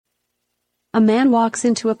A man walks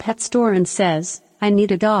into a pet store and says, "I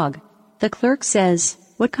need a dog." The clerk says,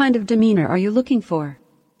 "What kind of demeanor are you looking for?"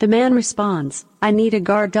 The man responds, "I need a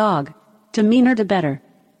guard dog. Demeanor to better."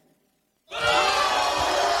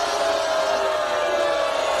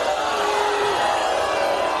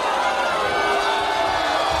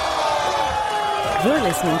 You're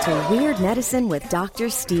listening to Weird Medicine with Dr.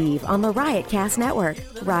 Steve on the Riotcast Network,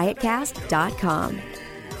 riotcast.com.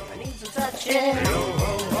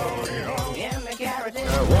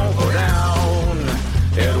 It won't go down.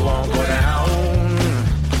 It won't go down.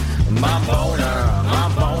 My boner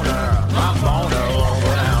won't go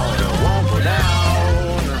down. It won't go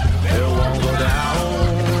down. It won't go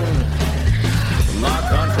down. My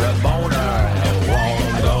country boner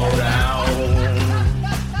won't go down.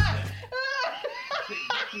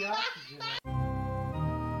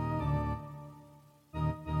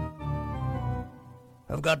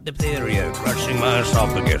 I've got diphtheria crushing my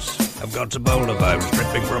esophagus. I've got Ebola virus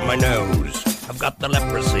dripping from my nose. I've got the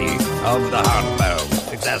leprosy of the heart valve,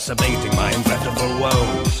 exacerbating my incredible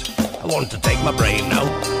woes. I want to take my brain out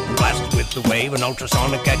and blast it with the wave, an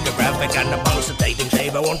ultrasonic, echographic, and a pulsating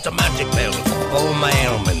shave. I want a magic pill for all my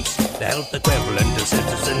ailments, the health equivalent of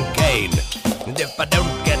Citizen Kane. And if I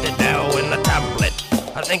don't get it now in a tablet,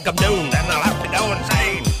 I think I'm doomed and I'll have to go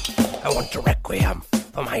insane. I want a requiem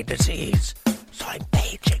for my disease, so I'm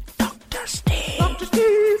paging Dr. Steve. Dr.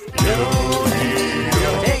 Steve!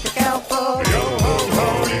 Take a cowboy.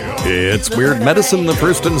 It's Weird Medicine, the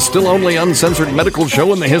first and still only uncensored medical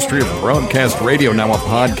show in the history of broadcast radio, now a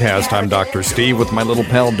podcast. I'm Dr. Steve with my little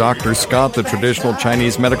pal Dr. Scott, the traditional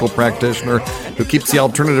Chinese medical practitioner who keeps the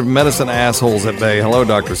alternative medicine assholes at bay. Hello,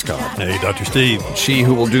 Dr. Scott. Hey, Dr. Steve. She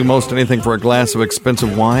who will do most anything for a glass of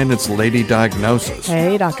expensive wine, it's Lady Diagnosis.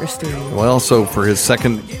 Hey, Dr. Steve. Well, so for his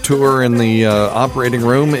second tour in the operating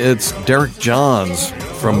room, it's Derek Johns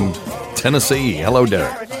from Tennessee. Hello,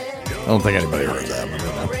 Derek. I don't think anybody heard that one.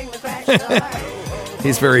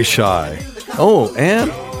 He's very shy. Oh,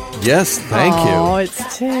 and yes, thank you. Oh, it's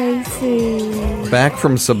Tacy. Back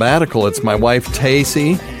from sabbatical, it's my wife,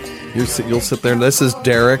 Tacy. You'll sit there. This is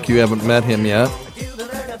Derek. You haven't met him yet.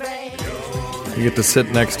 You get to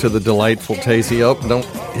sit next to the delightful Tacy. Oh, don't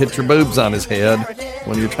hit your boobs on his head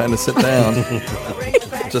when you're trying to sit down.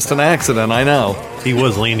 Just an accident, I know. He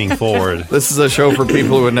was leaning forward. This is a show for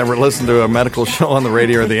people who had never listened to a medical show on the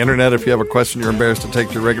radio or the internet. If you have a question you're embarrassed to take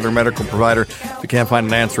to your regular medical provider, if you can't find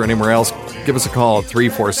an answer anywhere else, give us a call at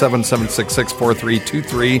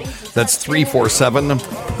 347-766-4323. That's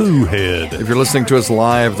 347-POOHEAD. If you're listening to us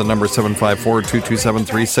live, the number is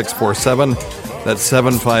 754-227-3647. That's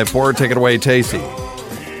 754. Take it away, Tacy.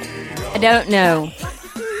 I don't know.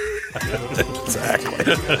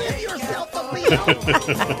 Exactly.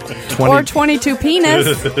 Or 22 penis.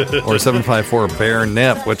 Or 754 bare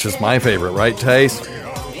nip, which is my favorite, right, Tace?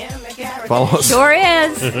 Follow us. Sure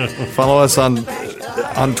is. Follow us on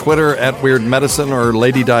Twitter at Weird Medicine or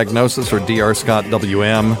Lady Diagnosis or Dr. Scott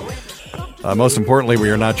WM. Most importantly, we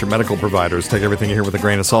are not your medical providers. Take everything you hear with a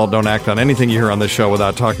grain of salt. Don't act on anything you hear on this show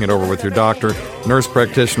without talking it over with your doctor, nurse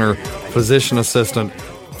practitioner, physician assistant,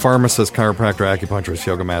 pharmacist, chiropractor, acupuncturist,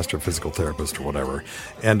 yoga master, physical therapist, or whatever.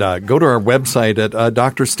 And go to our website at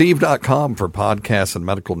drsteve.com for podcasts and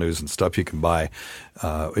medical news and stuff you can buy.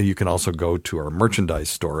 You can also go to our merchandise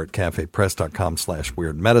store at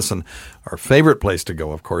cafepress.com/weirdmedicine. Our favorite place to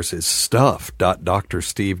go, of course, is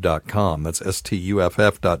stuff.drsteve.com. That's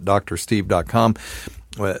stuff.drsteve.com.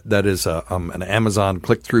 That is an Amazon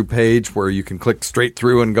click-through page where you can click straight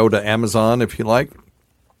through and go to Amazon if you like.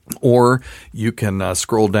 Or you can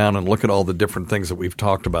scroll down and look at all the different things that we've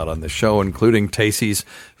talked about on the show, including Tacy's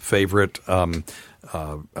favorite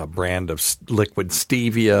brand of liquid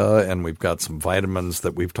stevia, and we've got some vitamins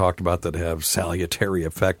that we've talked about that have salutary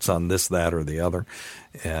effects on this, that, or the other.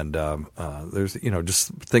 And there's, just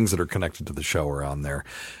things that are connected to the show are on there.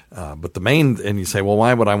 But the main, and you say, well,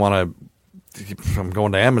 why would I want to? If I'm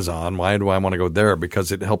going to Amazon, why do I want to go there?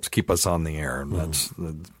 Because it helps keep us on the air. And that's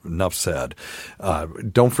enough said.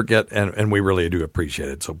 Don't forget, and we really do appreciate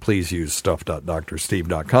it, so please use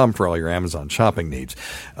stuff.drsteve.com for all your Amazon shopping needs.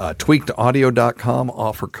 Tweakedaudio.com,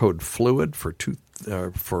 offer code FLUID for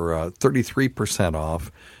 33%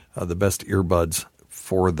 off the best earbuds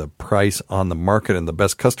for the price on the market and the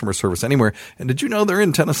best customer service anywhere. And did you know they're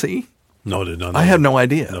in Tennessee? No, I did not know. I had no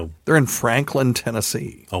idea. No. They're in Franklin,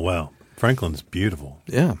 Tennessee. Oh, wow. Franklin's beautiful.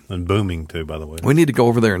 Yeah. And booming, too, by the way. We need to go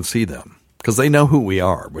over there and see them because they know who we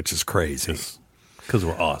are, which is crazy. Because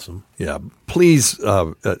we're awesome. Yeah. Please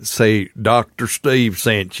say Dr. Steve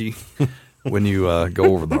sent you. when you go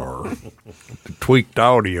over there.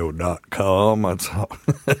 tweakedaudio.com.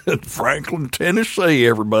 That's Franklin, Tennessee,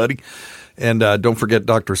 everybody. And don't forget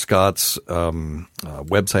Dr. Scott's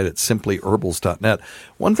website at simplyherbals.net.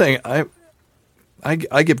 One thing,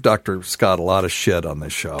 I give Dr. Scott a lot of shit on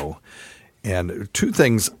this show. And two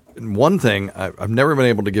things. One thing I've never been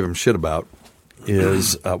able to give him shit about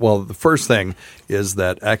is, the first thing is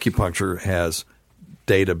that acupuncture has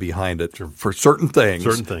data behind it for certain things.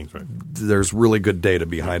 Certain things, right. There's really good data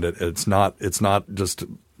behind it. It's not just,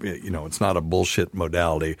 it's not a bullshit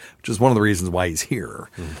modality, which is one of the reasons why he's here,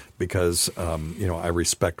 because, I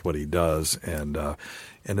respect what he does.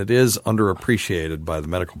 And it is underappreciated by the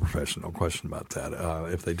medical profession, no question about that.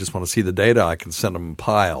 If they just want to see the data, I can send them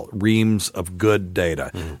reams of good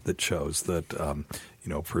data that shows that,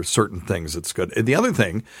 for certain things it's good. And the other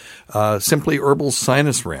thing, Simply Herbal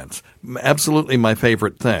Sinus Rinse, absolutely my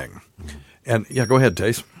favorite thing. And yeah, go ahead,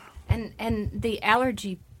 Tace. And the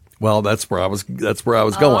allergy. Well, that's where I was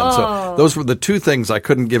going. So those were the two things I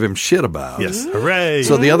couldn't give him shit about. Yes, hooray!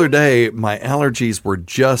 So the other day, my allergies were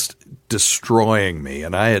just destroying me,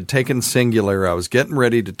 and I had taken Singular. I was getting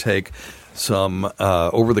ready to take some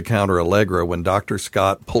over-the-counter Allegra when Dr.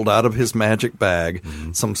 Scott pulled out of his magic bag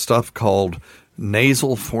some stuff called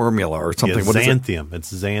nasal formula or something. Yeah, what Xanthium. Is it?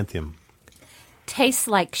 It's Xanthium. Tastes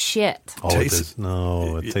like shit. Oh,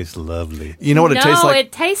 it tastes lovely. You know what it tastes like? No,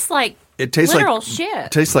 it tastes like literal shit.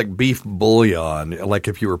 It tastes like beef bouillon. Like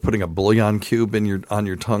if you were putting a bouillon cube on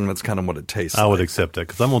your tongue, that's kind of what it tastes like. I would accept that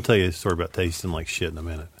because I'm going to tell you a story about tasting like shit in a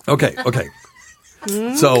minute. Okay.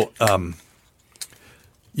 So, and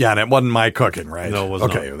it wasn't my cooking, right? No, it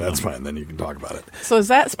wasn't. Okay, that's fine. Then you can talk about it. So is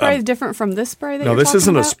that spray different from this spray that No, you're this talking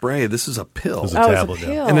isn't about? a spray. This is a pill. It's a tablet, it's a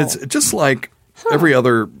pill. And it's just like every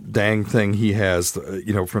other dang thing he has,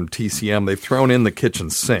 from TCM. They've thrown in the kitchen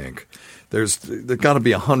sink. There's got to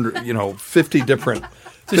be 50 different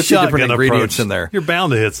It's a 50 different shotgun ingredients approach. in there. You're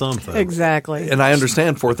bound to hit something. Exactly. And I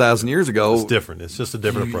understand 4,000 years ago. It's different. It's just a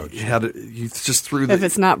different approach. You just threw the If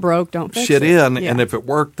it's not broke, don't fix shit it. in, Yeah. and if it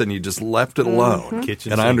worked, then you just left it alone.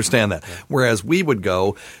 Kitchen And I sink. understand that. Whereas we would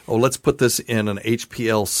go, let's put this in an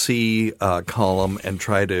HPLC column and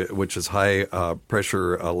try to, which is high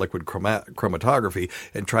pressure liquid chromatography,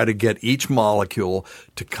 and try to get each molecule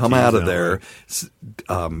to come out of there.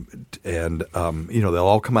 They'll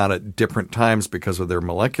all come out at different times because of their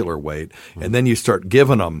molecular weight. And then you start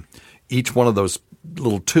giving them each one of those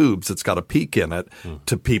little tubes that's got a peak in it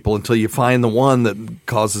to people until you find the one that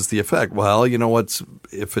causes the effect. Well,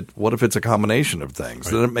 what if it's a combination of things?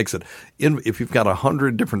 Right. Then it makes it if you've got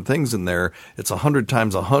 100 different things in there, it's 100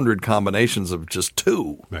 times 100 combinations of just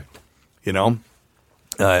two. Right.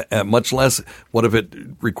 Much less, what if it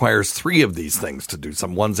requires 3 of these things to do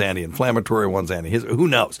something? One's anti-inflammatory, one's who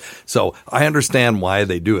knows? So I understand why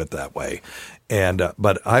they do it that way.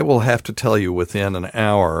 But I will have to tell you within an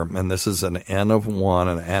hour, and this is an N of 1,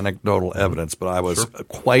 an anecdotal evidence, but I was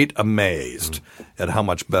quite amazed at how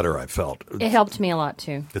much better I felt. It helped me a lot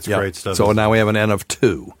too. It's great stuff. So now we have an N of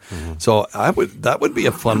 2. So that would be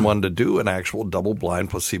a fun one to do, an actual double-blind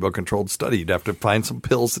placebo-controlled study. You'd have to find some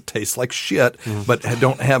pills that taste like shit, but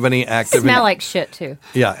don't have any active. Smell like shit too.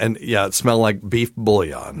 Yeah, it smell like beef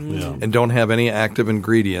bouillon, and don't have any active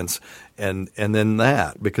ingredients. And then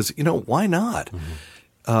that, because, why not?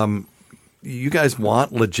 You guys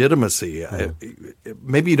want legitimacy.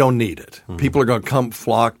 Maybe you don't need it. People are going to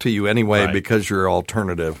flock to you anyway because you're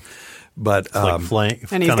alternative. But it's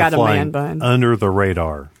like and he's got a man bun. Under the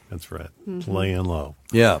radar. That's right. Playing low.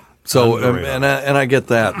 Yeah. So, and I get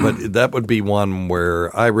that, but that would be one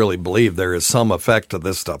where I really believe there is some effect to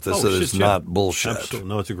this stuff. This is not bullshit. Absolutely.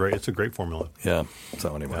 No, it's a great formula. Yeah.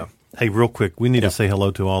 So anyway. Yeah. Hey, real quick, we need to say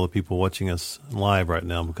hello to all the people watching us live right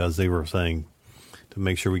now because they were saying to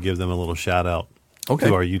make sure we give them a little shout out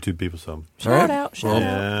to our YouTube people. So Shout out.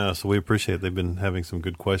 Yeah, so we appreciate it. They've been having some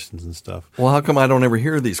good questions and stuff. Well, how come I don't ever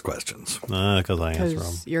hear these questions? Because I answer them.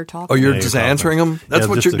 Because you're talking. Oh, you're Yeah, just you're answering them? That's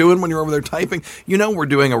what you're just doing when you're over there typing? We're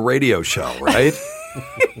doing a radio show, right?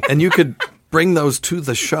 And you could bring those to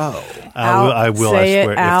the show. I will. Say I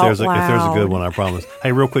swear. it out If there's a good loud. one, I promise.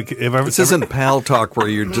 Hey, real quick, This isn't pal talk where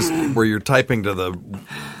you're typing to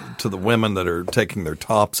the women that are taking their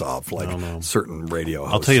tops off like certain radio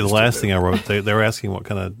hosts. I'll tell you the used to last do. thing I wrote. They were asking what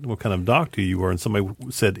kind of doctor you were, and somebody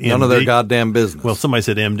said MD. None of their goddamn business. Well, somebody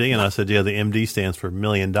said MD, and I said, yeah, the MD stands for $1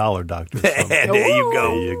 Million Doctor. So, there you go.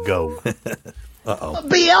 there you go. Uh-oh.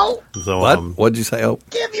 Bill, So, What? What'd you say? Oh,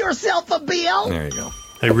 give yourself a bill. there you go.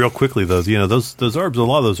 hey, real quickly, those herbs, a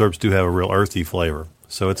lot of those herbs do have a real earthy flavor.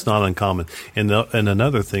 So it's not uncommon. And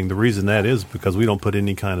another thing, the reason that is because we don't put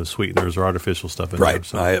any kind of sweeteners or artificial stuff in there. Right.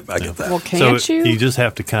 So, I get that. Well, can't you? You just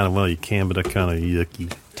have to kind of, you can, but that's kind of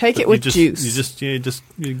yucky. Take it with juice. You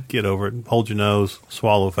get over it. Hold your nose,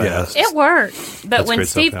 swallow fast. Yeah. It worked. But That's when great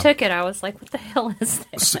Steve stuff, took it, I was like, what the hell is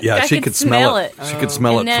this? Yeah, I she could could smell it. it. She could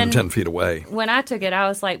smell And it from then 10 feet away. When I took it, I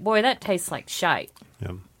was like, boy, that tastes like shite.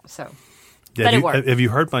 Yeah. So, Yeah, but it worked. Have you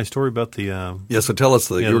heard my story about the? Yeah, so tell us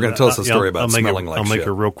you were going to tell us a story about smelling like I'll shit. make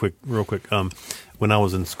it real quick. When I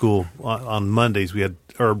was in school on Mondays, we had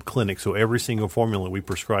herb clinics. So every single formula we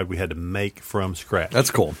prescribed, we had to make from scratch.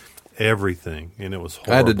 That's cool. Everything, and it was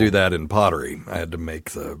horrible. I had to do that in pottery. I had to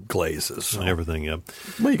make the glazes. So. Everything, yeah.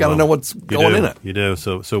 Well, you got to know what's going in it. You do.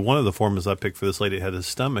 So one of the formulas I picked for this lady had a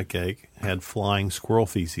stomach ache, had flying squirrel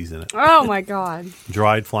feces in it. Oh, my God.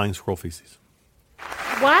 Dried flying squirrel feces.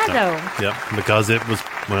 Why, though? Yep, because it was,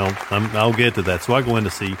 I'll get to that. So I go in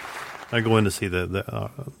to see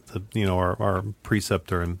our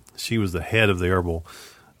preceptor, and she was the head of the herbal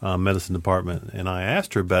medicine department, and I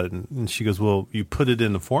asked her about it, and she goes, well, you put it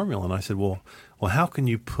in the formula. And I said, well, how can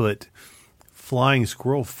you put flying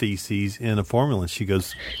squirrel feces in a formula? And she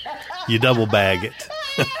goes, you double bag it.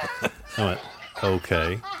 I went,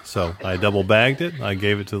 okay. So I double bagged it. I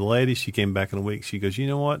gave it to the lady. She came back in a week. She goes, you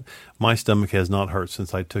know what? My stomach has not hurt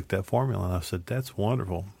since I took that formula. And I said, that's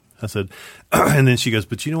wonderful. I said, and then she goes,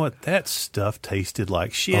 but you know what? That stuff tasted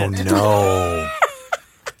like shit. Oh, no.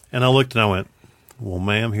 And I looked and I went, well,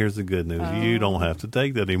 ma'am, here's the good news. You don't have to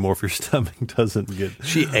take that anymore if your stomach doesn't get...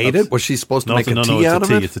 She ate it? Was she supposed to make a tea it's out a of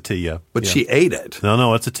tea. it? It's a tea, yeah. But yeah. she ate it.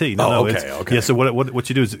 No, it's a tea. No, okay. Yeah, so what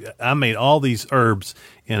you do is I made all these herbs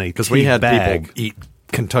in a tea bag. Because we had people eat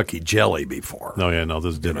Kentucky jelly before. No, yeah, no,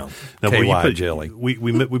 this is different. KY jelly.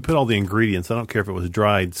 We put all the ingredients. I don't care if it was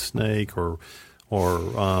dried snake or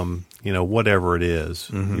whatever it is.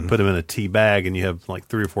 Mm-hmm. You put them in a tea bag, and you have like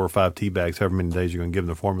 3 or 4 or 5 tea bags, however many days you're going to give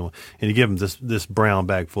them the formula. And you give them this brown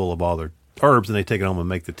bag full of all their herbs, and they take it home and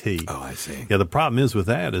make the tea. Oh, I see. Yeah, the problem is with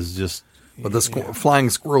that is just... But the flying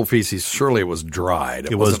squirrel feces, surely it was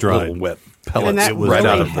dried. It was dried. Little wet pellets that right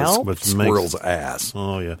out of helped? the squirrel's ass.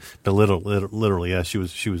 Oh, yeah. But literally, yeah, she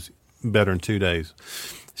was better in 2 days.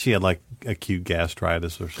 She had like acute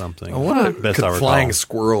gastritis or something. What best I recall. Flying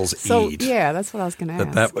squirrels eat? Yeah, that's what I was going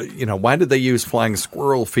to ask. Why did they use flying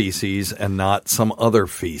squirrel feces and not some other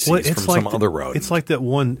feces from some other rodent? It's like that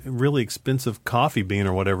one really expensive coffee bean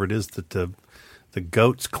or whatever it is that the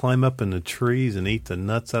goats climb up in the trees and eat the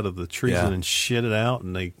nuts out of the trees and then shit it out,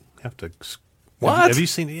 and they have to... What? Have you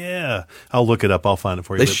seen it? Yeah. I'll look it up. I'll find it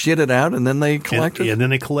for you. They shit it out and then they collect it? Yeah, and then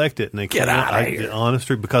they collect it. And they Get out of here.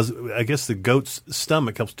 Honestly, because I guess the goat's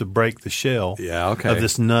stomach helps to break the shell of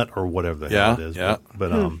this nut or whatever the hell it is. Yeah.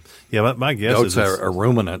 But my guess Goats is... are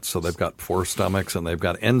ruminants, so they've got 4 stomachs, and they've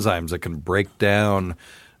got enzymes that can break down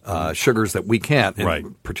sugars that we can't,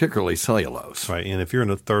 and particularly cellulose. Right, and if you're in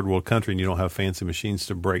a third world country and you don't have fancy machines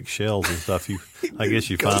to break shells and stuff, I guess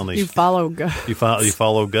you finally... You follow goats. You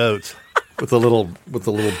follow goats. With a little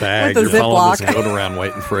bag, With a you're following Ziploc. this goat around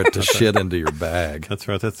waiting for it to shit into your bag. That's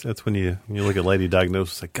right. That's when you look at lady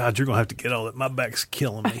diagnosis, like, God, you're going to have to get all that. My back's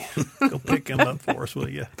killing me. Go pick him up for us, will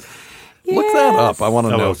you? Look that up. I want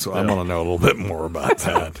to know. I want to know a little bit more about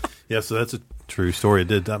that. Yeah, so that's a true story. It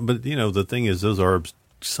did, but the thing is, those herbs,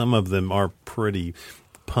 some of them are pretty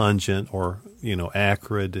pungent or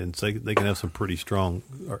acrid, and so they can have some pretty strong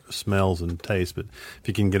smells and taste. But if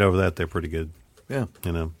you can get over that, they're pretty good. Yeah,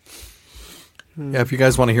 Yeah, if you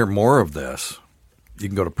guys want to hear more of this, you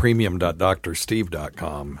can go to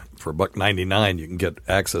premium.drsteve.com. For $1.99, you can get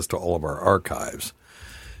access to all of our archives.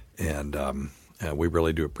 And we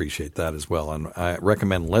really do appreciate that as well. And I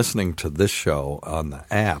recommend listening to this show on the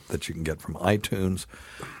app that you can get from iTunes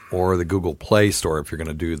or the Google Play Store if you're going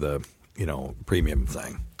to do the premium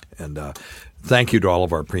thing. And thank you to all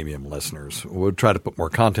of our premium listeners. We'll try to put more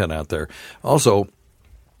content out there. Also,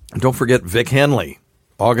 don't forget Vic Henley,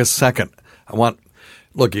 August 2nd.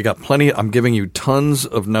 Look, you got plenty. I'm giving you tons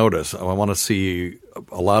of notice. I want to see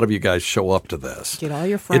a lot of you guys show up to this. Get all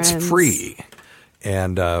your friends. It's free.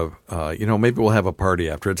 And, maybe we'll have a party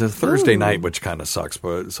after. It's a Thursday night, which kind of sucks,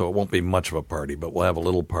 so it won't be much of a party. But we'll have a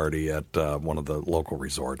little party at one of the local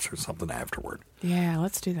resorts or something afterward. Yeah,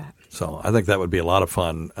 let's do that. So I think that would be a lot of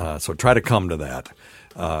fun. So try to come to that.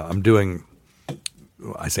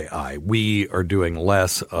 We are doing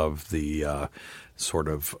less of the sort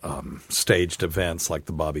of staged events like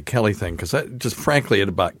the Bobby Kelly thing, because just frankly, it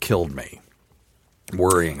about killed me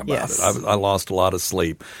worrying about it. I lost a lot of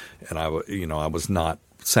sleep, and I was not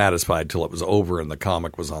satisfied till it was over and the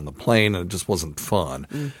comic was on the plane, and it just wasn't fun.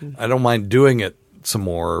 Mm-hmm. I don't mind doing it some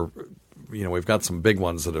more we've got some big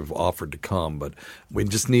ones that have offered to come, but we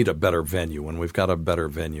just need a better venue. When we've got a better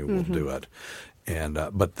venue, we'll do it. And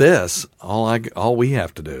but this, all we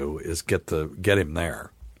have to do is get him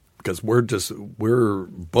there, because we're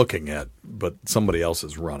booking it, but somebody else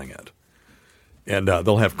is running it. And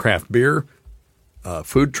they'll have craft beer,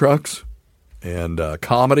 food trucks, and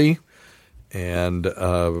comedy. And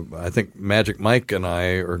I think Magic Mike and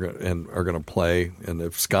I are going to play. And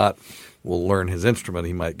if Scott will learn his instrument,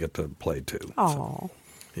 he might get to play too. Oh,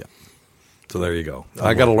 yeah. So there you go.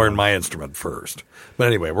 I got to learn my instrument first. But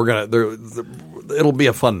anyway, it'll be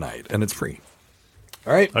a fun night, and it's free.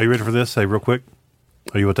 All right. Are you ready for this? Say real quick.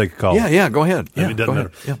 Or you want to take a call? Yeah. Go ahead. I mean, it doesn't go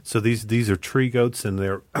matter. ahead. Yeah. So these are tree goats, and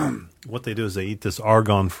they're what they do is they eat this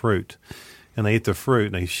argon fruit. And they eat the fruit,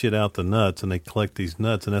 and they shit out the nuts, and they collect these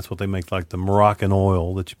nuts, and that's what they make, like the Moroccan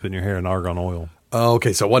oil that you put in your hair, and argon oil. Oh,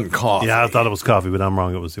 okay, so it wasn't coffee. Yeah, I thought it was coffee, but I'm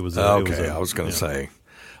wrong. It was. Okay, I was going to say,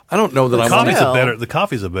 I don't know that the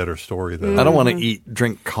coffee's a better story though. I don't want to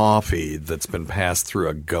drink coffee that's been passed through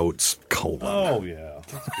a goat's colon. Oh yeah,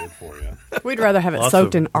 that's good for you. we'd rather have it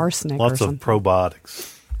soaked in arsenic. Lots or of something.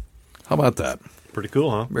 probiotics. How about that? Pretty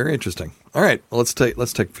cool, huh? Very interesting. All right, well, let's take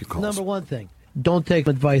a few calls. Number one thing. Don't take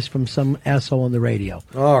advice from some asshole on the radio.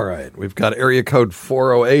 All right. We've got area code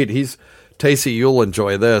 408. Tacey, you'll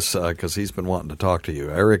enjoy this because he's been wanting to talk to you.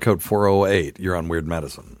 Area code 408. You're on Weird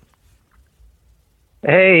Medicine.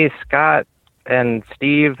 Hey, Scott and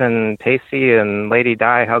Steve and Tacey and Lady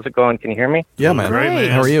Di. How's it going? Can you hear me? Yeah, man. Great, man.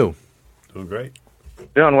 How are you? Doing great.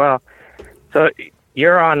 Doing well. So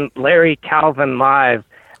you're on Larry Calvin Live.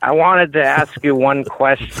 I wanted to ask you one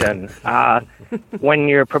question. When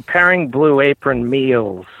you're preparing Blue Apron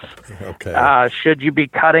meals, should you be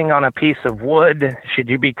cutting on a piece of wood? Should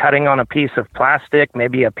you be cutting on a piece of plastic,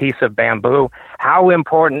 maybe a piece of bamboo? How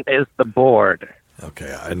important is the board?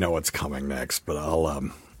 Okay, I know what's coming next, but I'll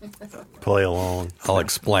play along. I'll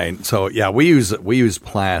explain. So, yeah, we use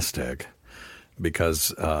plastic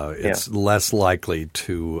because it's less likely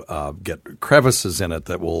to get crevices in it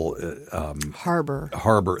that will harbor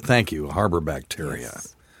bacteria.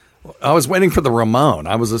 Yes. I was waiting for the Ramon.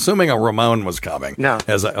 I was assuming a Ramon was coming. No.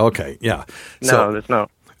 There's no.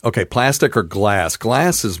 Okay, plastic or glass.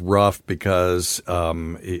 Glass is rough because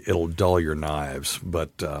it'll dull your knives,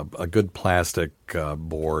 but a good plastic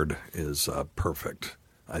board is perfect,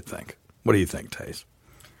 I think. What do you think, Taze?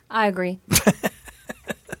 I agree.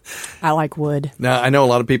 I like wood. Now, I know a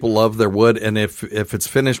lot of people love their wood, and if it's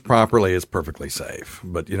finished properly, it's perfectly safe.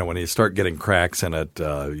 But, when you start getting cracks in it,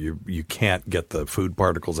 you can't get the food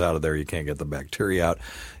particles out of there. You can't get the bacteria out.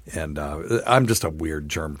 And I'm just a weird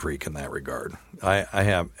germ freak in that regard. I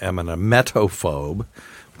am an emetophobe,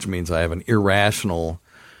 which means I have an irrational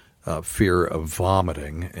fear of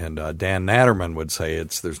vomiting. And Dan Natterman would say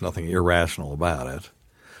there's nothing irrational about it,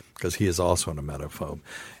 because he is also an emetophobe.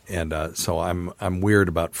 And so I'm weird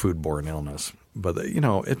about foodborne illness. But,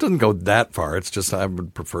 it doesn't go that far. It's just I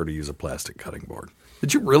would prefer to use a plastic cutting board.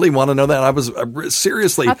 Did you really want to know that? I was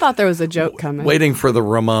seriously I thought there was a joke coming. Waiting for the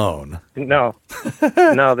Ramon. No.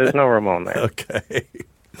 No, there's no Ramon there. Okay.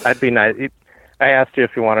 I'd be nice. I asked you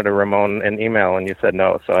if you wanted a Ramon in email, and you said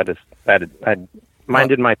no. So I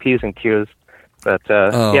minded my P's and Q's. But,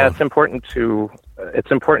 it's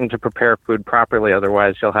important to prepare food properly.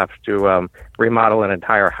 Otherwise, you'll have to remodel an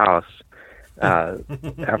entire house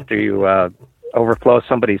after you overflow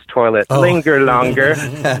somebody's toilet. Linger longer.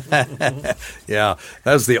 Yeah,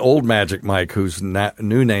 that's the old Magic Mike, whose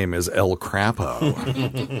new name is El Crappo.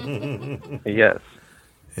 Yes.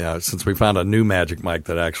 Yeah, since we found a new Magic Mike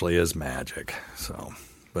that actually is magic. So,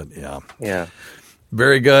 but yeah. Yeah.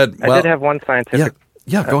 Very good. I did have one scientific.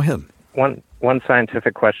 Yeah. Go ahead. One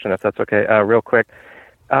scientific question, if that's okay, real quick.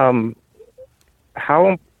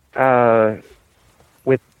 How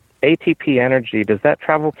with ATP energy, does that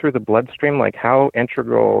travel through the bloodstream? Like, how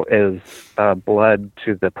integral is blood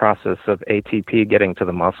to the process of ATP getting to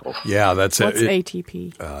the muscle? Yeah, that's What's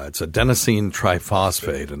ATP? It's adenosine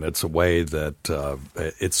triphosphate, and it's a way that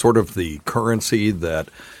it's sort of the currency that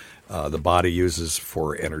the body uses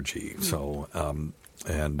for energy. So.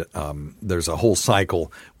 There's a whole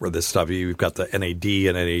cycle where this stuff, you've got the NAD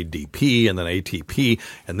and NADP and then ATP,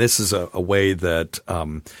 and this is a way that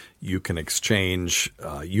you can exchange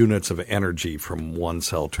units of energy from one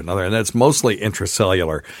cell to another, and that's mostly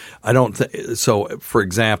intracellular. I don't so. For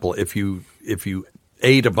example, if you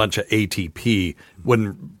ate a bunch of ATP,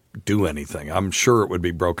 wouldn't do anything. I'm sure it would be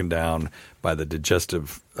broken down by the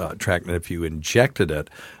digestive tract, and if you injected it,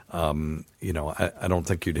 I don't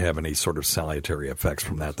think you'd have any sort of salutary effects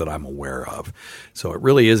from that I'm aware of. So it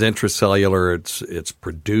really is intracellular. It's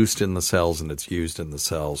produced in the cells and it's used in the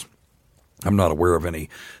cells. I'm not aware of any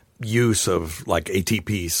use of like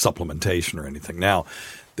ATP supplementation or anything. Now,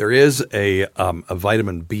 there is a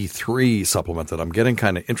vitamin B3 supplement that I'm getting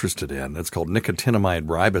kind of interested in. It's called nicotinamide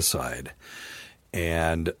riboside,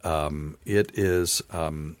 and it is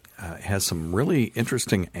has some really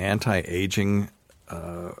interesting anti-aging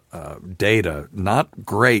data. Not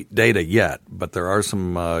great data yet, but there are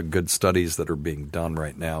some good studies that are being done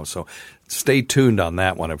right now. So stay tuned on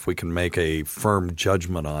that one. If we can make a firm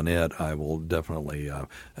judgment on it, I will definitely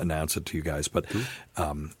announce it to you guys. But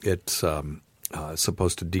it's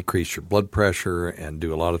supposed to decrease your blood pressure and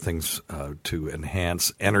do a lot of things to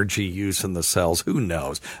enhance energy use in the cells. Who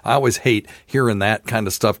knows? I always hate hearing that kind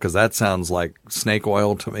of stuff because that sounds like snake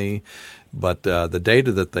oil to me. But the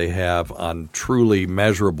data that they have on truly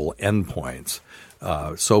measurable endpoints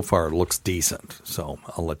so far looks decent. So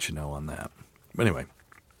I'll let you know on that. Anyway,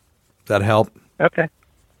 does that help? Okay.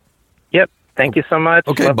 Yep. Thank you so much.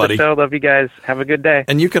 Okay, love buddy. the show. Love you guys. Have a good day.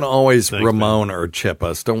 And you can always Ramon or chip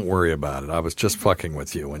us. Don't worry about it. I was just fucking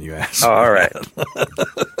with you when you asked. Oh, all right.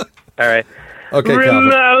 All right. Okay,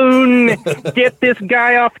 Ramon, get this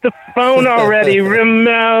guy off the phone already,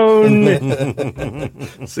 Ramon.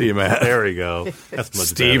 See you, Matt. There we go. That's much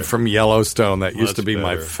Steve better. from Yellowstone. That used Much to be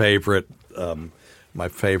my better. favorite. My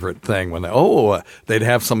favorite thing when they'd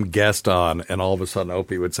have some guest on, and all of a sudden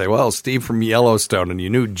Opie would say, "Well, Steve from Yellowstone," and you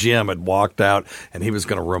knew Jim had walked out, and he was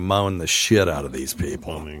going to Ramon the shit out of these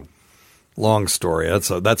people. Long story.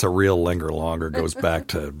 That's a real linger longer. Goes back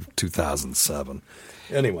to 2007.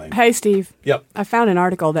 Anyway. Hey, Steve. Yep. I found an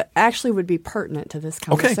article that actually would be pertinent to this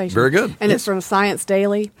conversation. Okay, very good. And it's from Science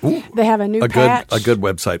Daily. They have a new patch. A good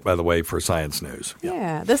website, by the way, for science news.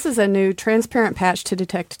 Yeah, this is a new transparent patch to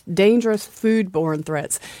detect dangerous foodborne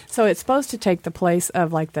threats. So it's supposed to take the place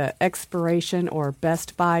of like the expiration or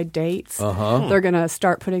best by dates. They're going to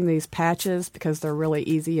start putting these patches because they're really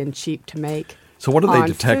easy and cheap to make. So what are they on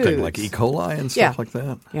detecting, foods. like E. coli and stuff like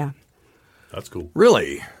that? Yeah. That's cool.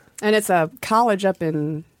 Really? And it's a college up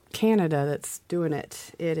in Canada that's doing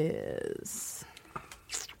it. It is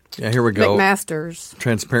Yeah, here we go. McMaster's.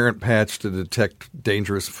 Transparent patch to detect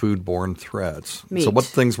dangerous foodborne threats. Meat. So what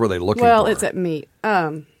things were they looking Well, for? it's at meat.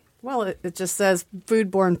 It just says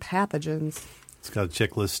foodborne pathogens. It's got a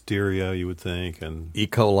checklist, Listeria, you would think, and E.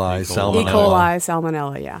 coli, salmonella. E. coli,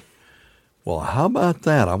 salmonella, yeah. Well, how about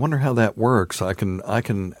that? I wonder how that works. I can.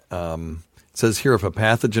 It says here if a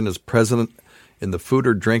pathogen is present in the food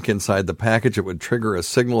or drink inside the package, it would trigger a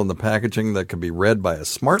signal in the packaging that could be read by a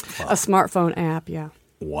smartphone. A smartphone app, yeah.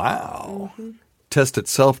 Wow. Test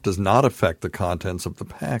itself does not affect the contents of the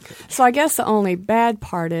package. So I guess the only bad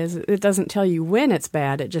part is it doesn't tell you when it's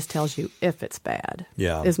bad. It just tells you if it's bad.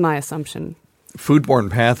 Yeah. Is my assumption. Foodborne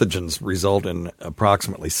pathogens result in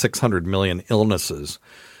approximately 600 million illnesses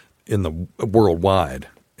in the worldwide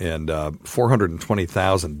and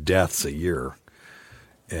 420,000 deaths a year.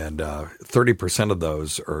 And 30% of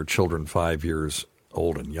those are children 5 years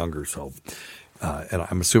old and younger. So, and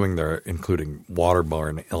I'm assuming they're including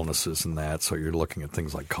waterborne illnesses and that. So you're looking at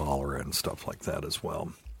things like cholera and stuff like that as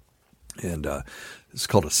well. And it's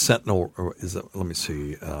called a sentinel. Or is it? Let me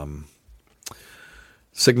see.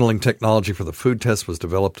 Signaling technology for the food test was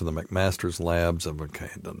developed in the McMaster's labs. Okay,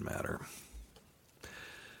 it doesn't matter.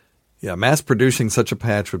 Yeah, mass producing such a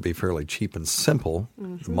patch would be fairly cheap and simple.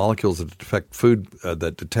 The molecules that detect food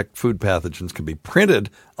pathogens can be printed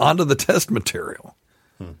onto the test material.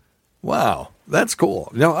 Wow, that's cool.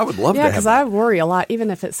 You know, I would love to Yeah, have because that. I worry a lot. Even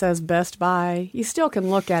if it says Best Buy, you still can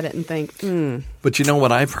look at it and think, But you know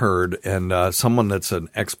what I've heard, and someone that's an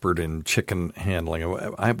expert in chicken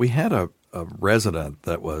handling. We had a resident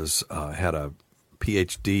that was had a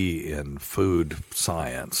PhD in food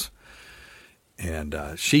science. And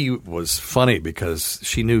she was funny because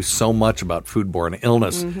she knew so much about foodborne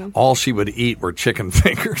illness. All she would eat were chicken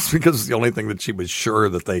fingers because it's the only thing that she was sure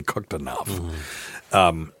that they cooked enough.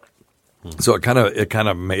 So it kind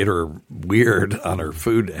of made her weird on her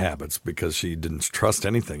food habits because she didn't trust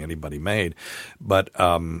anything anybody made. But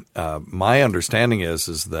my understanding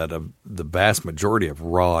is that the vast majority of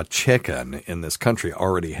raw chicken in this country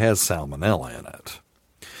already has salmonella in it.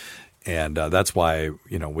 And that's why,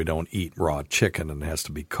 we don't eat raw chicken, and it has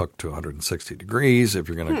to be cooked to 160 degrees if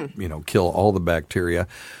you're going to, kill all the bacteria,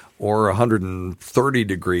 or 130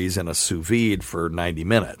 degrees in a sous vide for 90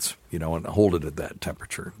 minutes, and hold it at that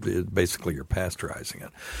temperature. Basically, you're pasteurizing it.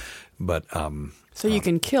 But so you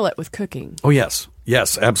can kill it with cooking. Oh, yes.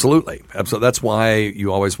 Yes, absolutely. Absolutely. That's why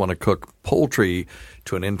you always want to cook poultry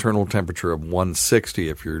to an internal temperature of 160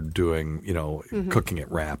 if you're doing, cooking it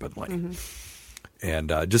rapidly.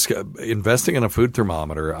 And just investing in a food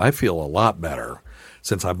thermometer, I feel a lot better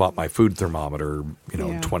since I bought my food thermometer,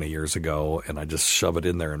 20 years ago, and I just shove it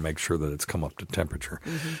in there and make sure that it's come up to temperature.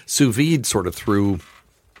 Sous vide sort of threw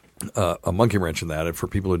a monkey wrench in that. And for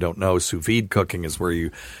people who don't know, sous vide cooking is where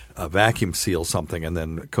you vacuum seal something and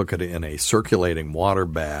then cook it in a circulating water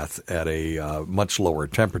bath at a much lower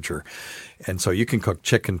temperature. And so you can cook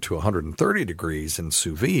chicken to 130 degrees in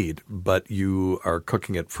sous vide, but you are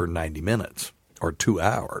cooking it for 90 minutes or 2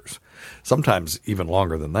 hours, sometimes even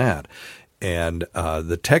longer than that. And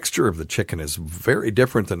the texture of the chicken is very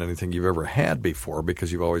different than anything you've ever had before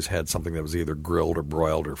because you've always had something that was either grilled or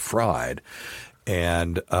broiled or fried.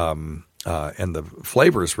 And the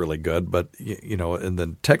flavor is really good, but and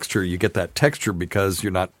the texture, you get that texture because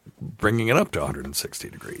you're not bringing it up to 160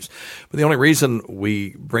 degrees. But the only reason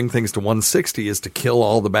we bring things to 160 is to kill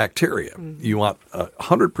all the bacteria. You want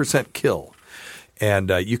 100% kill,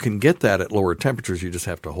 and you can get that at lower temperatures. You just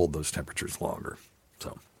have to hold those temperatures longer.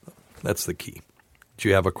 So that's the key. Do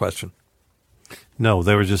you have a question? No,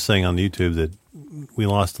 they were just saying on YouTube that we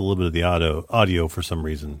lost a little bit of the audio for some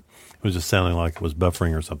reason. It was just sounding like it was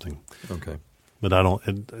buffering or something. Okay. But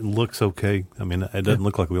it looks okay. I mean, it doesn't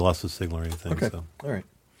look like we lost the signal or anything. Okay. So. All right.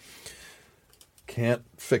 Can't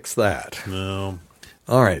fix that. No.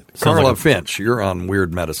 All right. Carla Finch, you're on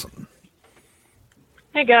Weird Medicine.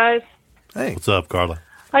 Hey, guys. Hey. What's up, Carla?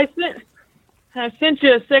 I sent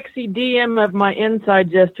you a sexy DM of my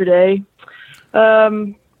insides yesterday.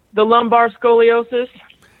 The lumbar scoliosis.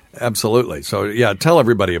 Absolutely. So, yeah, tell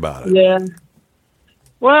everybody about it. Yeah.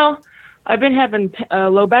 Well, I've been having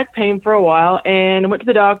low back pain for a while, and I went to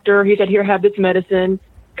the doctor. He said, here, have this medicine.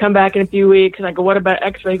 Come back in a few weeks. And I go, what about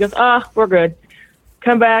x-ray? He goes, we're good.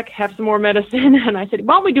 Come back, have some more medicine. And I said,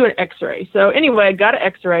 why don't we do an x-ray? So anyway, I got an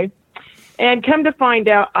x-ray, and come to find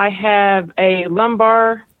out I have a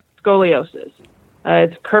lumbar scoliosis.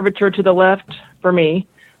 It's curvature to the left for me,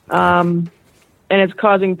 and it's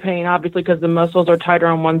causing pain, obviously, because the muscles are tighter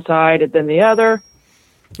on one side than the other.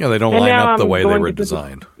 Yeah, they don't line up the way they were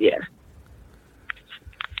designed. Yeah.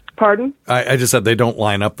 Pardon? I just said they don't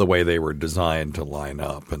line up the way they were designed to line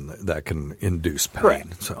up, and that can induce pain.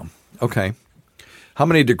 Correct. So, okay. How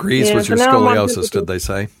many degrees was your scoliosis, did they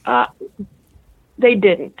say? They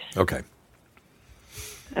didn't. Okay.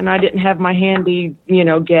 And I didn't have my handy,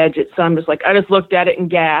 gadget, so I'm just like, I just looked at it and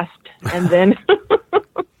gasped, and then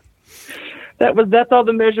that's all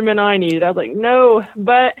the measurement I needed. I was like, no,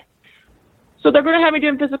 but so they're going to have me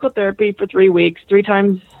doing physical therapy for 3 weeks, 3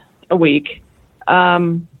 times a week.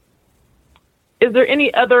 Is there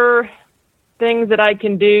any other things that I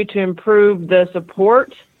can do to improve the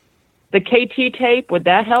support? The KT tape, would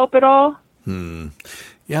that help at all?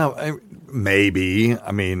 Yeah, maybe.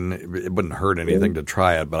 I mean, it wouldn't hurt anything to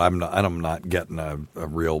try it, but I'm not getting a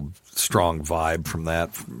real strong vibe from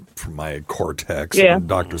that, from my cortex. Yeah. And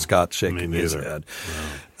Dr. Scott shaking his head.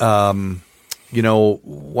 Wow.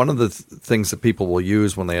 One of the things that people will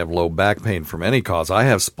use when they have low back pain from any cause, I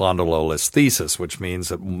have spondylolisthesis, which means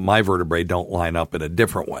that my vertebrae don't line up in a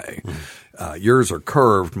different way. Yours are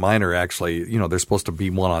curved. Mine are actually, they're supposed to be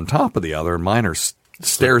one on top of the other, and mine are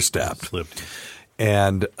stair-stepped.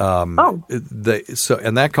 And and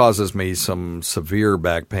that causes me some severe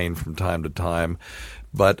back pain from time to time.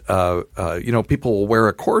 But people will wear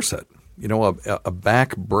a corset, a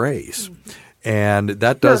back brace. And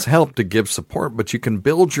that does help to give support, but you can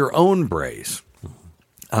build your own brace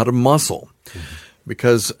out of muscle.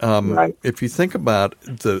 Because if you think about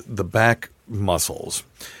the back muscles,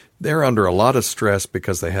 they're under a lot of stress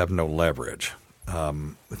because they have no leverage.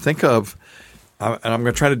 Think of, and I'm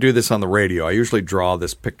going to try to do this on the radio. I usually draw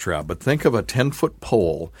this picture out, but think of a 10-foot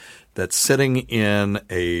pole that's sitting in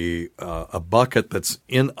a bucket that's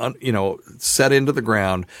set into the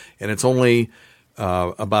ground, and it's only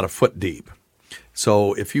about a foot deep.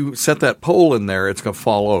 So if you set that pole in there, it's going to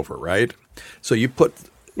fall over, right? So you put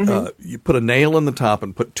a nail in the top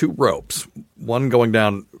and put 2 ropes, one going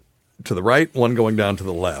down to the right, one going down to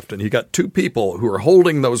the left, and you got 2 people who are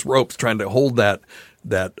holding those ropes, trying to hold that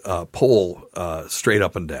pole straight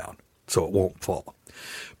up and down so it won't fall.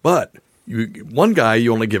 But one guy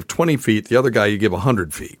you only give 20 feet, the other guy you give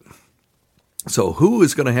 100 feet. So who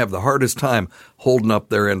is going to have the hardest time holding up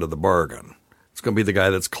their end of the bargain? It's going to be the guy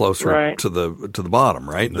that's closer to the bottom,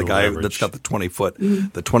 right? The guy that's got the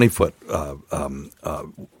 20-foot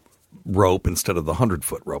rope instead of the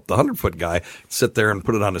 100-foot rope. The 100-foot guy sit there and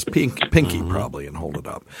put it on his pinky probably and hold it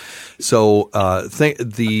up. So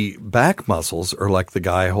the back muscles are like the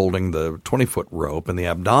guy holding the 20-foot rope, and the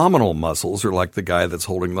abdominal muscles are like the guy that's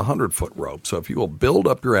holding the 100-foot rope. So if you will build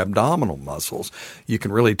up your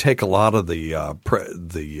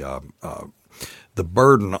the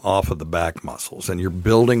burden off of the back muscles, and you're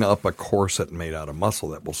building up a corset made out of muscle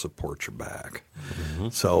that will support your back. Mm-hmm.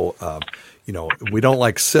 So, we don't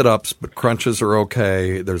like sit-ups, but crunches are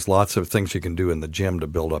okay. There's lots of things you can do in the gym to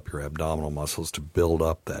build up your abdominal muscles to build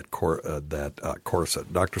up that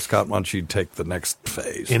corset. Dr. Scott, why don't you take the next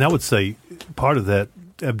phase? And I would say part of that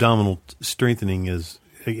abdominal strengthening is,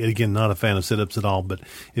 again, not a fan of sit-ups at all, but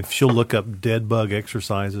if she'll look up dead bug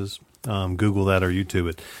exercises, Google that or YouTube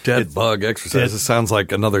it. Dead bug exercises sounds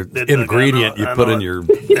like another ingredient you put in your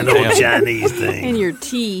an old Chinese thing. In your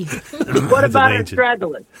tea. What about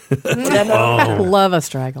astragalus? I love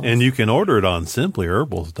astragalus. And you can order it on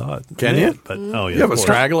simplyherbals. Can you? But, you have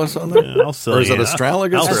astragalus on there? Yeah, I'll sell or is you. it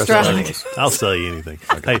astragalus or astragalus? I'll sell you anything.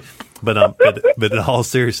 Okay. Hey, but in all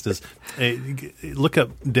seriousness, look up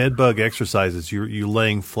dead bug exercises. You're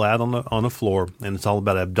laying flat on the floor, and it's all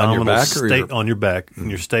about abdominal on your back, and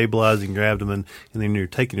you're stabilizing your abdomen, and then you're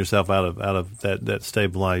taking yourself out of that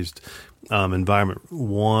stabilized environment.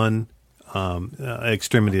 One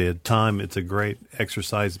extremity at a time. It's a great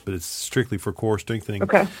exercise, but it's strictly for core strengthening.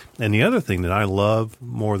 Okay. And the other thing that I love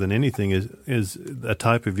more than anything is a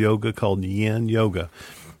type of yoga called yin yoga.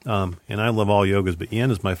 And I love all yogas, but yin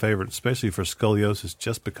is my favorite, especially for scoliosis,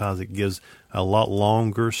 just because it gives a lot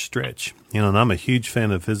longer stretch. And I'm a huge fan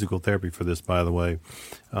of physical therapy for this, by the way.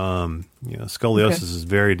 Scoliosis is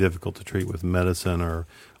very difficult to treat with medicine or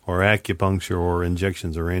acupuncture or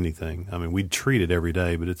injections or anything. I mean, we treat it every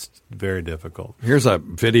day, but it's very difficult. Here's a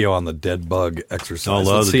video on the dead bug exercise.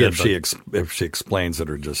 I love Let's see the if she explains it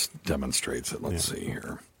or just demonstrates it. Let's see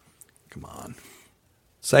here. Come on.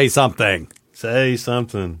 Say something. Say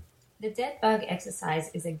something. The dead bug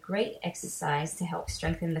exercise is a great exercise to help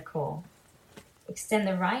strengthen the core. Extend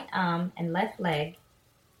the right arm and left leg,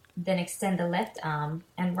 then extend the left arm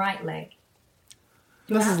and right leg.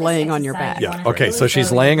 This is laying on your back. Yeah. Okay, so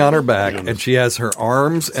she's laying on her back, and she has her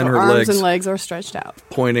arms and her arms legs and legs are stretched out,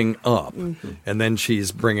 pointing up. Mm-hmm. And then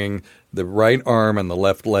she's bringing the right arm and the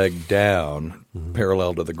left leg down,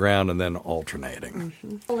 parallel to the ground, and then alternating.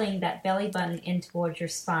 Mm-hmm. Pulling that belly button in towards your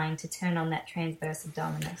spine to turn on that transverse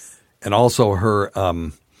abdominis. And also her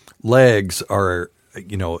legs are,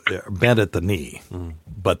 bent at the knee,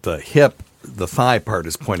 but the hip, the thigh part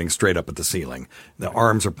is pointing straight up at the ceiling. The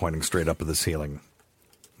arms are pointing straight up at the ceiling.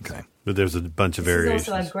 Okay. But there's a bunch of variations. This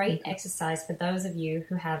is also a great exercise for those of you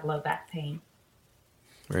who have low back pain.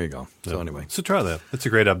 There you go. So anyway. So try that. It's a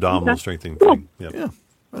great abdominal strengthening thing. Yep. Yeah.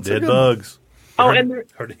 Dead bugs. And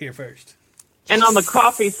heard it here first. And on the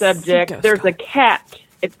coffee subject, there's a cat.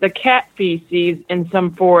 It's the cat feces in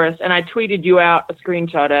some forest, and I tweeted you out a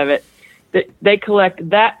screenshot of it. That they collect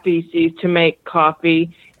that feces to make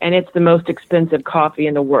coffee, and it's the most expensive coffee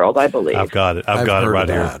in the world, I believe. I've got it. I've got it right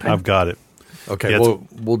here. I've got it. Okay,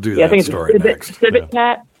 we'll do that story next. Civet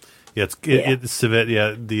cat? Yeah, it's civet.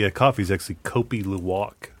 Yeah, the coffee is actually Kopi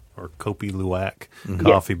Luwak or Kopi Luwak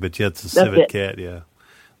coffee, but it's a civet cat. Yeah,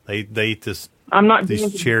 they eat these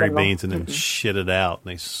cherry beans and then shit it out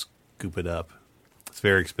and they scoop it up. It's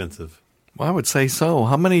very expensive. Well, I would say so.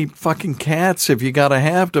 How many fucking cats have you got to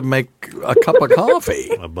have to make a cup of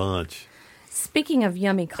coffee? A bunch. Speaking of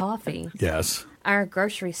yummy coffee, yes, our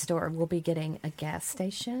grocery store will be getting a gas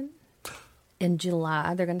station. In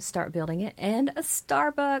July, they're going to start building it, and a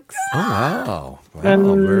Starbucks. Oh, wow.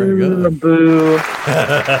 Very good. Boo.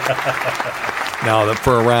 Now,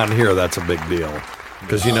 for around here, that's a big deal.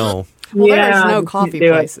 Because, well, there's no coffee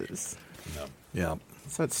places. No. Yeah.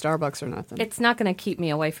 So it's Starbucks or nothing. It's not going to keep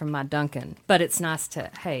me away from my Dunkin', but it's nice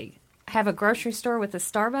to, have a grocery store with a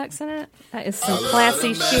Starbucks in it. That is some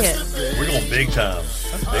classy shit. We're going big time.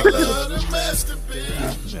 That's big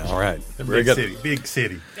time. All right. Very good. Big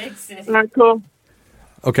city. Not cool.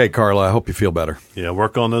 Okay, Carla, I hope you feel better. Yeah,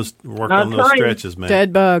 work on those stretches, man.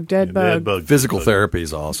 Dead bug. Physical therapy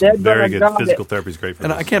is awesome. Very good. Physical therapy is great for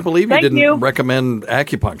And this. I can't believe you didn't recommend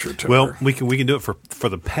acupuncture to her. Well, we can do it for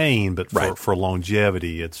the pain, but for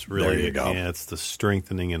longevity, it's really there you go. Yeah, it's the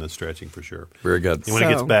strengthening and the stretching for sure. Very good. And when it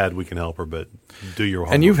gets bad, we can help her, but do your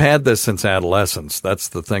homework. And you've had this since adolescence. That's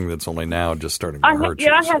the thing that's only now just starting to hurt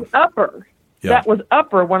you. I had upper. Yeah. That was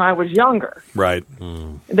upper when I was younger. Right.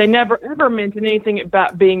 They never ever mentioned anything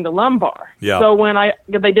about being the lumbar. Yeah. So when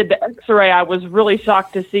they did the X-ray, I was really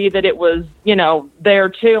shocked to see that it was, there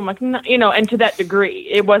too. I'm like, and to that degree,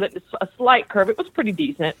 it wasn't a slight curve. It was pretty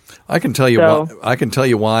decent. I can tell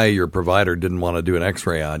you why your provider didn't want to do an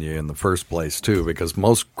X-ray on you in the first place too, because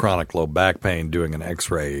most chronic low back pain doing an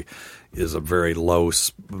X-ray is a very low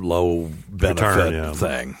benefit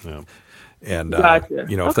thing. Yeah. And, Gotcha.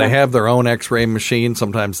 if they have their own x-ray machine,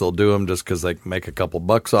 sometimes they'll do them just because they can make a couple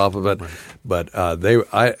bucks off of it. Right. But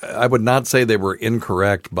I would not say they were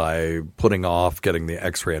incorrect by putting off getting the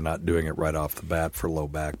x-ray and not doing it right off the bat for low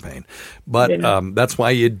back pain. But that's why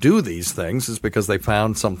you do these things, is because they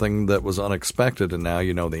found something that was unexpected, and now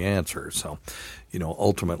you know the answer. So,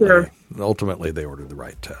 ultimately they ordered the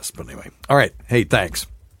right test. But anyway. All right. Hey, thanks.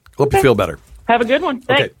 Hope you feel better. Have a good one.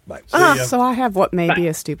 Thanks. Okay, bye. So I have what may be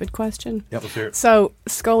a stupid question. Yep, let's hear it. So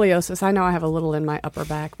scoliosis, I know I have a little in my upper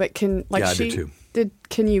back, but can I do too.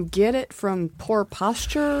 Can you get it from poor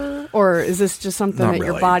posture, or is this just something Not that your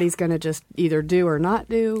really. body's going to just either do or not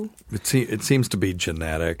do? It seems to be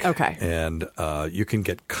genetic. Okay. And you can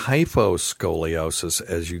get kyphoscoliosis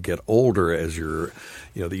as you get older, as you're,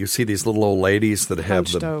 you see these little old ladies that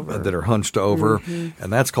have that are hunched over,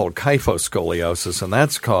 and that's called kyphoscoliosis, and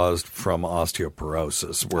that's caused from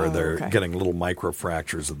osteoporosis, where they're getting little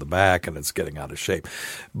microfractures of the back, and it's getting out of shape.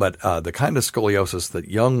 But the kind of scoliosis that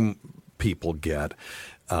young people get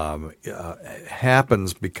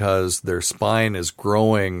happens because their spine is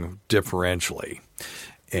growing differentially,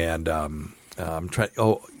 and I'm trying.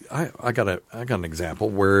 I got an example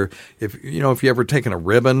where if you ever taken a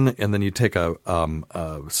ribbon and then you take a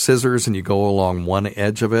scissors and you go along one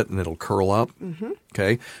edge of it and it'll curl up. Mm-hmm.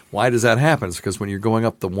 Okay, why does that happen? It's because when you're going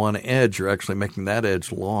up the one edge, you're actually making that edge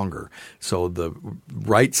longer. So the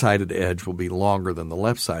right-sided edge will be longer than the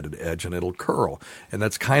left-sided edge, and it'll curl. And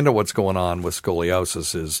that's kind of what's going on with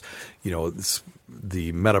scoliosis. Is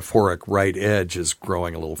the metaphoric right edge is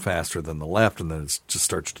growing a little faster than the left, and then it just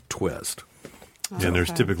starts to twist. And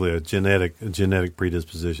there's typically a genetic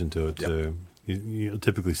predisposition to it too. You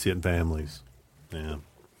typically see it in families. Yeah,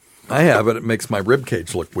 I have it. It makes my rib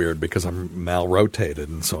cage look weird because I'm mal-rotated,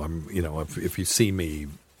 and so I'm. If you see me,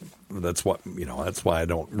 that's why I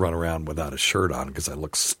don't run around without a shirt on, because I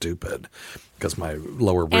look stupid because my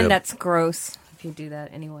lower rib. And that's gross if you do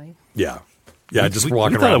that anyway. Yeah. Yeah, just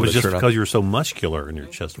walking around. It was with just a shirt because on. you were so muscular in your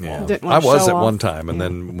chest wall. I was at one time, and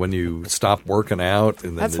then when you stop working out,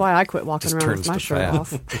 and then that's why I quit walking around with my shirt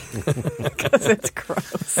off, because it's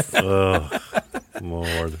gross.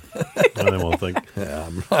 Lord, I won't think. Yeah,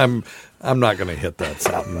 I'm not going to hit that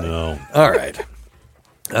sound. No. All right.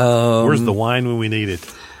 Where's the wine when we need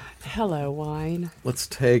it? Hello, wine. Let's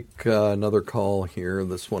take another call here.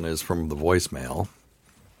 This one is from the voicemail,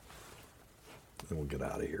 and we'll get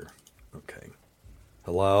out of here. Okay.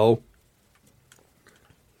 Hello?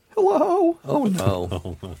 Hello? Oh,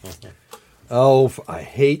 no. Oh, I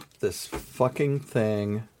hate this fucking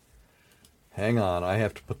thing. Hang on. I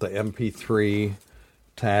have to put the MP3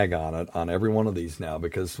 tag on it on every one of these now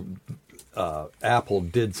because Apple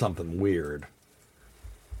did something weird.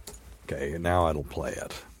 Okay, now it'll play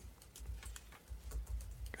it.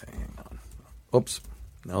 Okay, hang on. Oops.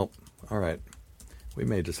 Nope. All right. We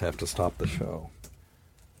may just have to stop the show.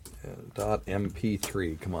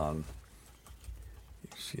 .mp3, come on.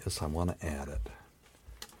 Yes, I want to add it.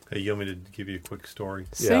 Hey, you want me to give you a quick story?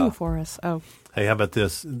 Sing for us. Oh. Hey, how about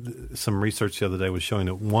this? Some research the other day was showing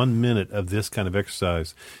that 1 minute of this kind of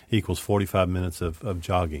exercise equals 45 minutes of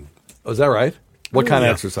jogging. Oh, is that right? What kind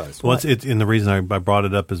of exercise? Well, and the reason I brought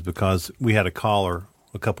it up is because we had a caller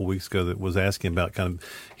a couple weeks ago that was asking about kind of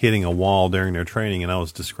hitting a wall during their training, and I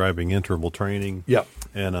was describing interval training. Yep.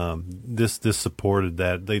 And this supported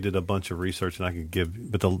that. They did a bunch of research, and I could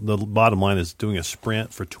give, but the bottom line is doing a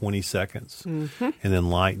sprint for 20 seconds, and then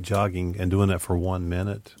light jogging, and doing that for 1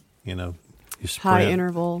 minute. You sprint. High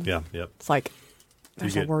interval. Yeah, yep. It's like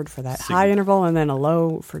there's a word for that. High interval, and then a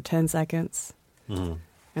low for 10 seconds, and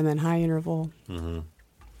then high interval. Mm-hmm.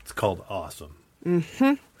 It's called awesome.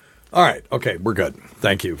 Mm-hmm. All right. Okay, we're good.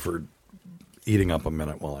 Thank you for eating up a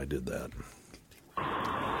minute while I did that.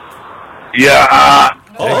 Yeah.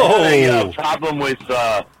 I had a problem with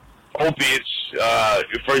opiates,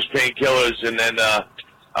 first painkillers, and then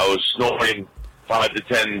I was snorting 5 to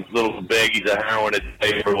 10 little baggies of heroin a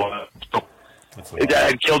day for a while. I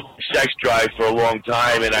had killed sex drive for a long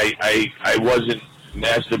time, and I wasn't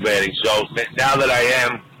masturbating. So now that I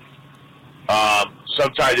am,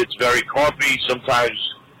 sometimes it's very coffee, sometimes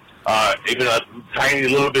even a tiny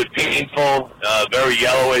little bit painful, very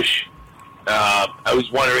yellowish. I was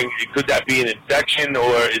wondering, could that be an infection,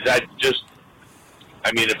 or is that just,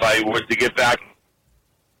 if I were to get back.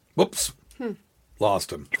 Whoops.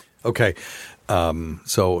 Lost him. Okay.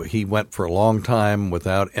 So he went for a long time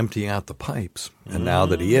without emptying out the pipes. And now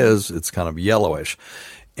that he is, it's kind of yellowish.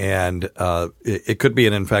 And it could be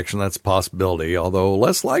an infection. That's a possibility, although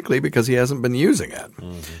less likely because he hasn't been using it.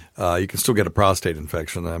 You can still get a prostate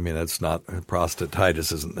infection. I mean, it's not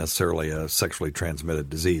prostatitis isn't necessarily a sexually transmitted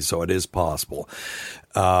disease, so it is possible.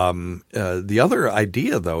 The other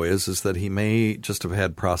idea, though, is that he may just have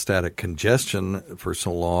had prostatic congestion for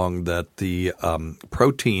so long that the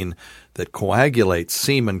protein that coagulates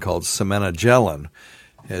semen, called semenogelin,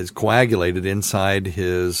 has coagulated inside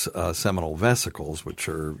his seminal vesicles, which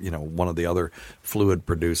are, one of the other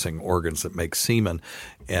fluid-producing organs that make semen.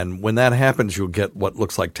 And when that happens, you'll get what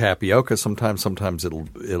looks like tapioca. Sometimes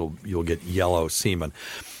you'll get yellow semen.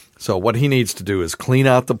 So what he needs to do is clean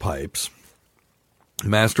out the pipes,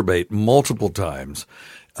 masturbate multiple times,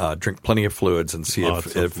 drink plenty of fluids, and see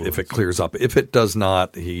if it clears up. If it does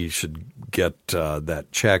not, he should get that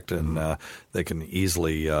checked, and they can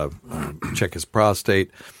easily check his prostate,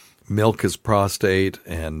 milk his prostate,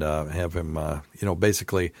 and have him,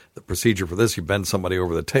 basically the procedure for this, you bend somebody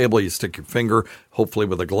over the table, you stick your finger, hopefully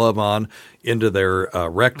with a glove on, into their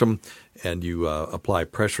rectum, and you apply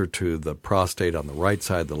pressure to the prostate on the right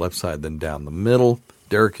side, the left side, then down the middle.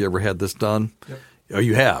 Derek, you ever had this done? Yep. Oh,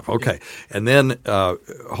 you have? Okay. And then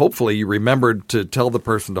hopefully you remembered to tell the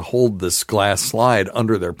person to hold this glass slide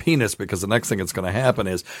under their penis, because the next thing that's going to happen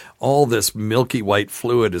is all this milky white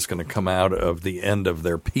fluid is going to come out of the end of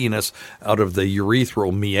their penis, out of the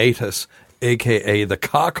urethral meatus, a.k.a. the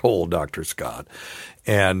cockhole, Dr. Scott.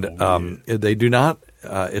 And they do not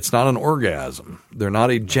it's not an orgasm. They're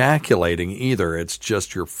not ejaculating either. It's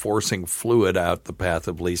just you're forcing fluid out the path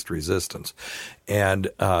of least resistance. And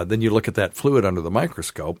then you look at that fluid under the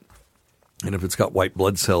microscope, and if it's got white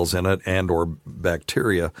blood cells in it and or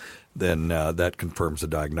bacteria, then that confirms the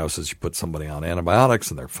diagnosis. You put somebody on antibiotics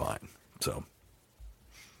and they're fine. So,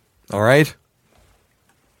 all right?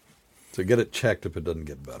 So get it checked if it doesn't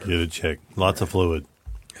get better. Get it checked. Lots of fluid.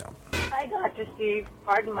 Yeah. Hi, Dr. Steve.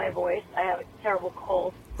 Pardon my voice. I have a terrible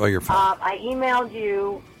cold. Oh, you're fine. I emailed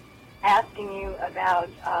you asking you about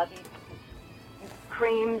these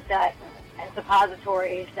creams and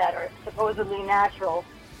suppositories that are supposedly natural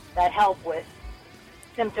that help with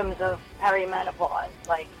symptoms of perimenopause,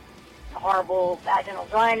 like horrible vaginal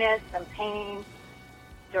dryness, some pain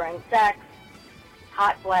during sex,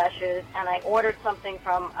 hot flashes, and I ordered something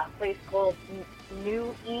from a place called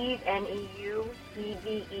New Eve,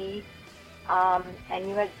 N-E-U-E-V-E, and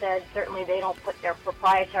you had said certainly they don't put their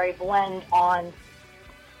proprietary blend on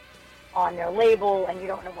their label, and you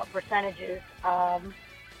don't know what percentages.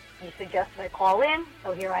 You suggested I call in,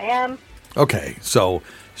 so here I am. Okay, so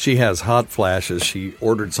she has hot flashes. She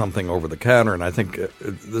ordered something over the counter, and I think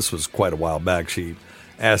this was quite a while back. She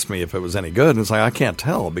asked me if it was any good, and it's like, I can't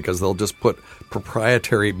tell because they'll just put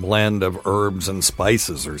proprietary blend of herbs and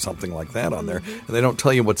spices or something like that on there, and they don't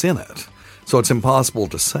tell you what's in it. So it's impossible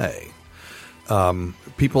to say.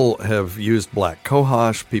 People have used black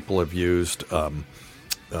cohosh. People have used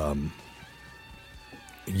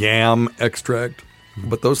yam extract,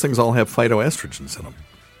 but those things all have phytoestrogens in them.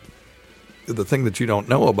 The thing that you don't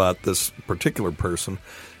know about this particular person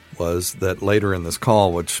was that later in this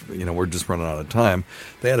call, which, we're just running out of time,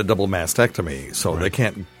 they had a double mastectomy, so they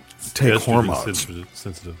can't take hormones.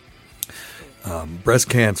 Sensitive. Breast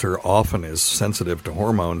cancer often is sensitive to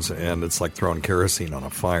hormones, and it's like throwing kerosene on a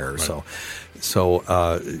fire. Right.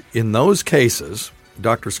 So in those cases,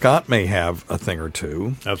 Dr. Scott may have a thing or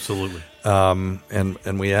two. Absolutely.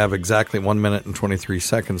 And we have exactly 1 minute and 23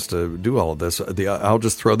 seconds to do all of this. I'll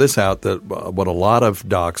just throw this out that what a lot of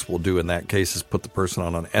docs will do in that case is put the person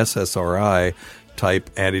on an SSRI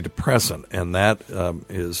type antidepressant, and that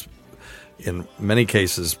is in many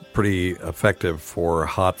cases pretty effective for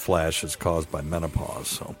hot flashes caused by menopause.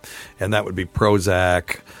 So, and that would be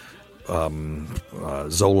Prozac,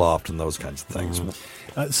 Zoloft, and those kinds of things.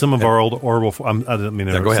 Some of our old herbal, some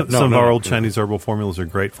of our old Chinese herbal formulas are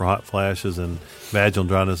great for hot flashes and vaginal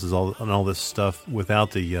dryness and all this stuff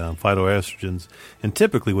without the phytoestrogens, and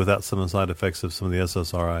typically without some of the side effects of some of the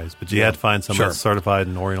SSRIs. But you had to find somebody that's certified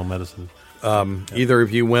in Oriental medicine. Either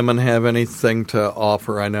of you women have anything to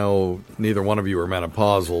offer? I know neither one of you are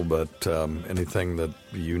menopausal, but anything that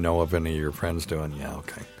you know of any of your friends doing? Yeah,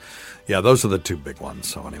 okay. Yeah, those are the two big ones.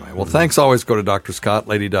 So anyway, well, thanks. Always go to Dr. Scott,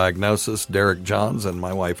 Lady Diagnosis, Derek Johns, and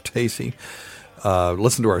my wife, Tacey.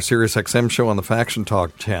 Listen to our SiriusXM show on the Faction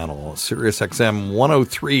Talk channel, SiriusXM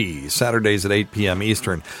 103, Saturdays at 8 p.m.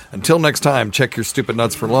 Eastern. Until next time, check your stupid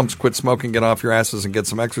nuts for lumps, quit smoking, get off your asses, and get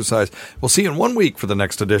some exercise. We'll see you in 1 week for the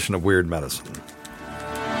next edition of Weird Medicine.